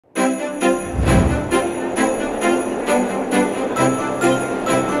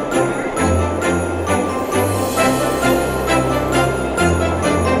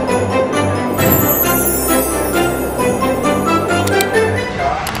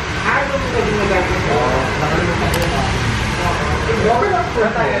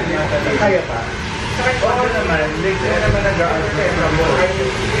kaya pa. Oo naman, like naman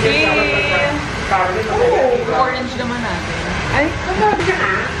orange naman natin. Ay, kamabi ka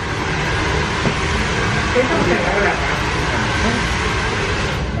na. Ito mo sa'yo, wala ka.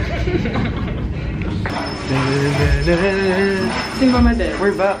 Si Mama Deb.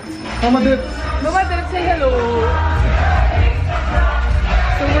 We're back. Mama Deb! Mama Deb, say hello!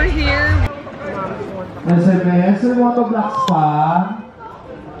 So we're here. SMS, mga blocks pa.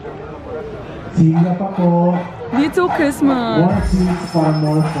 Siga pa po. Dito Christmas. 1-6 for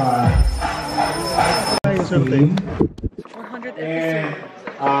more fun. Team. 400 And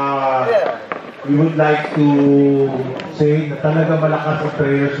episodes. we would like to say na talaga malakas ang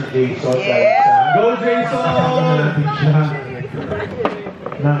prayer si Jason. Go Jason!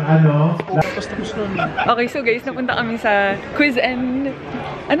 Ng ano? Okay, so guys, napunta kami sa quiz and...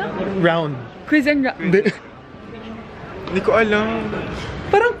 Ano? Round. Quiz and round. Hindi ko alam.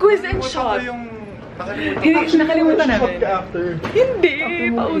 Parang quiz and shot. Hindi, nakalimutan namin.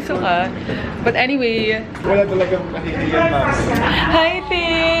 Hindi, pauso ka. But anyway. Wala talagang nakikiyan na. Hi,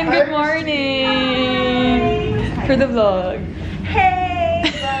 Tin! Good morning! For the vlog.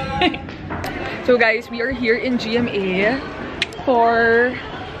 Hey! So guys, we are here in GMA for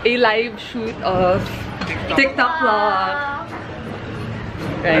a live shoot of TictoClock.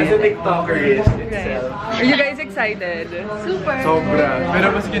 As a TikToker is itself. Are you guys excited? Super! Sobra.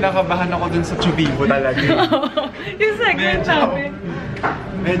 Pero mas kinakabahan ako dun sa Chubibo talaga. Yung segment namin.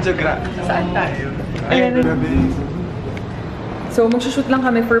 Medyo saan tayo? Ayan. So magsushoot lang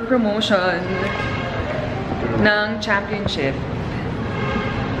kami for promotion ng championship.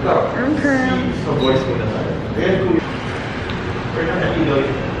 So boys ko na tayo.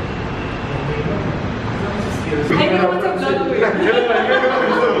 Ay, hindi naman sa vlog ko yun.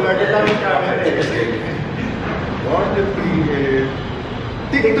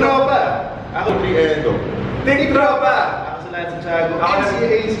 TictoClock! Ako 3 Edo. TictoClock! Ako sa lahat sa Tiago.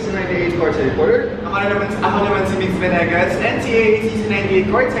 NCAA Season 98 Courtside Reporter. Ako naman si Mix Venegas, NCAA Season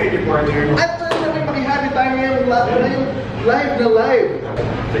 98 Courtside Reporter. At naman makihabi tayo ngayon live na live.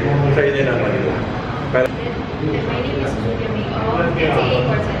 Kayo din naman ito. My name is Julia May, NCAA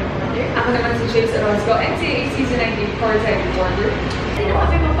Courtside Reporter. Ako naman si itschaseorozco, NCAA Season 98 Courtside Reporter. Hindi na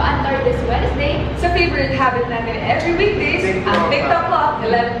kami magpa-andar this Wednesday. Sa favorite habit natin every weekdays, ang TictoClock,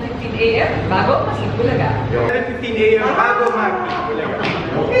 11:15 AM, bago mag-Bulaga. 11:15 AM bago mag-Bulaga.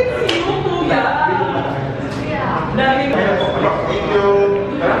 It's you, kuya! Dami mo. Thank you.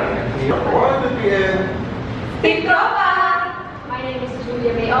 1 p.m. TictoClock! My name is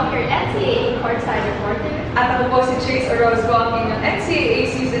Julia May, your NCAA Courtside Reporter. At ako po si itschaseorozco, ang inyong NCAA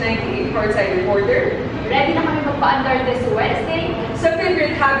Season 98 Courtside Reporter. Ready na kami magpa-andar this Wednesday. Sa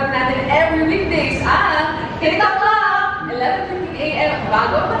favorite habit natin every weekdays, ang TictoClock, 11:15 AM,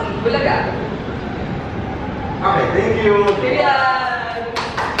 bago mag-Bulaga. Okay, thank you. Ayan!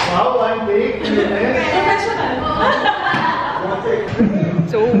 Wow, I'm big. Professional!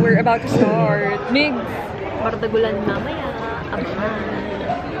 So, we're about to start. Mig! Bardagulan mamaya. Abangan.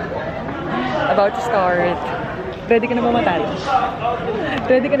 About to start. Ready ka na ba matalo?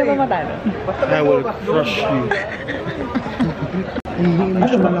 Ready ka na ba matalo? I will crush you. Nagiging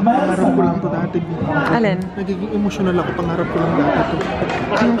emotional ako. Pangarap ko lang ito dati. Alin? Nagiging emotional ako. Pangarap ko lang dati ito.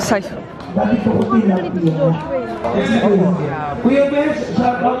 Anong size? Kuya Besh,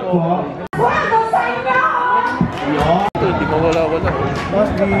 shout out po. Hindi ko wala-wala.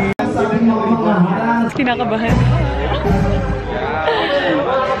 Kinakabahan.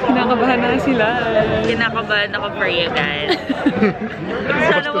 Kinakabahan na sila. Kinakabahan ako for you guys.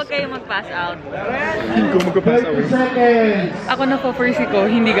 Sana huwag kayong mag-pass out. Hindi ko magka-pass away. Ako na po first ko,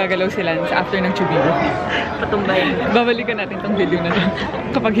 hindi gagalaw sila after ng Chubibo. Patumbahin. Babalikan natin tong video na to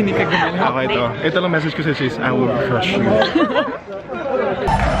kapag hindi ka gumalaw. Ako ito. Ito lang message ko sa sis. I will crush you.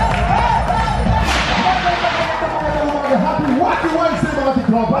 Happy Wacky Wednesday mga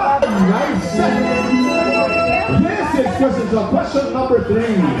tikropa! Nice set! This is question number 3.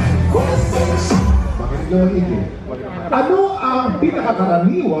 Bakit lang hindi? Ano ang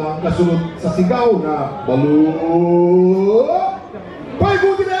pinakakaraniwang kasunod sa sigaw na baloo?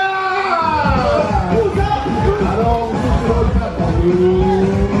 Pagbuti na! Anong susunod na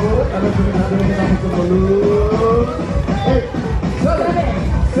baloo? Anong susunod na baloo? 8, 7,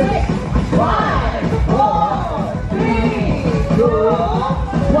 6, 5, 4, 3, 2,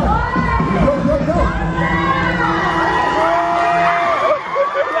 1. Go, go, go!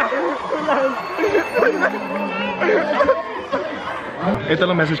 Ito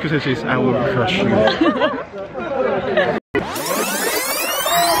lang message ko sa sis. I will crush you.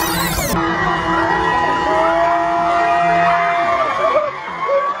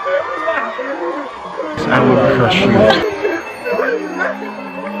 crush you.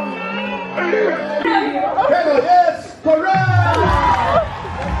 Pero yes, correct!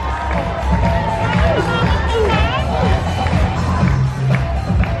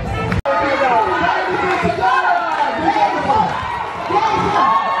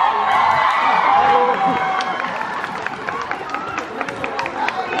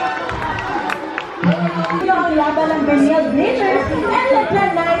 Ang laban ng Bernil Bleachers and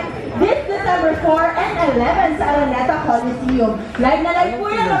Letland Night this December 4 and 11 sa Araneta Coliseum. Live na live po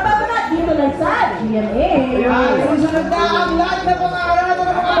yan, mapapanat dito lang sa GMA. Susunod na ang live na mga arado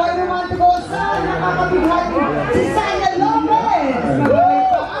ng mga boy romantiko sa nakakabihati si Saya Lopez. Magkakay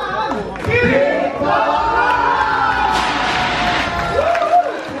pa ang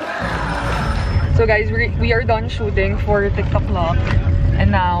So guys, we are done shooting for TictoClock. And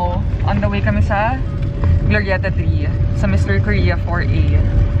now, on the way kami sa Glorieta 3 sa Mr. Korea 4A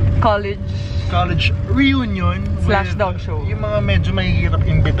college reunion / dog show. Yung mga medyo mahihirap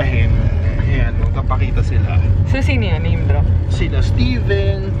imbitahin. Ayan, magkapakita sila. So sino yan? Name drop? Sila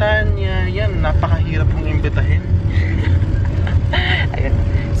Steven, Tanya, yan, napakahirap mong imbitahin. Ayun.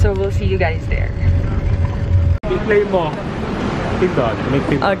 So we'll see you guys there. I-play mo. TikTok, make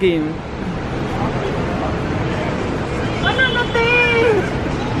people. Game. Ano natin?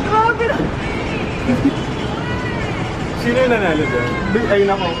 Grabe na. Sino yung nanalo dyan? Ay,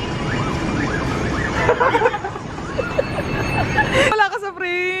 nako. Wala ka sa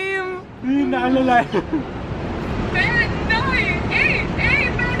frame! Hindi naalala.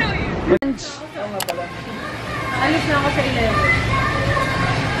 Alis na ako sa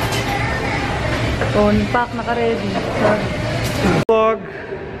 11. On pack, naka-ready. Vlog.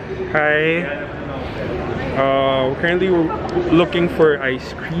 Hi. We're currently looking for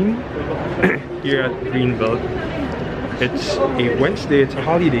ice cream here at Greenbelt. It's a Wednesday, it's a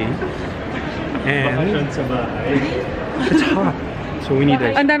holiday. And it's hot. So we need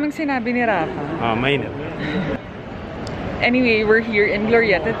ice Ang cream. daming sinabi ni Rafa. Mainit. Anyway, we're here in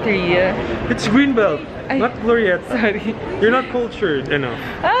Glorieta 3. It's Greenbelt, Ay, not Glorieta. Sorry. You're not cultured enough.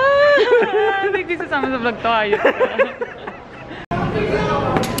 Hindi ko sasama sa vlog to. Ayos.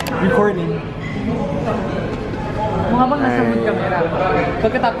 Recording. Mukha bang nasa mood kami, Rafa?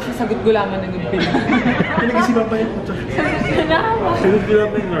 Pagkatapos sasagot gulaman ng good pin. Pinag-isipan pa yun. Sinod ko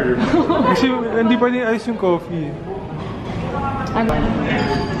lang na yung order. Kasi hindi pa din ayos yung coffee. Ano?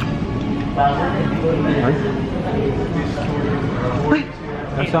 Ay!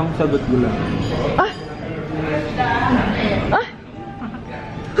 Asang sagot ko lang. Ah! Ah!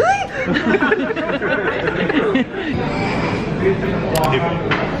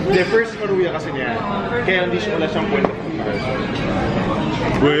 The first maruya kasi niya, kaya hindi siya wala siyang point of comparison.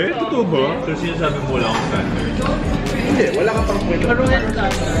 Weh? Totoo ba? So sinasabi mo lang ang standard? Hindi, wala ka pang point of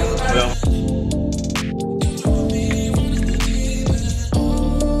comparison.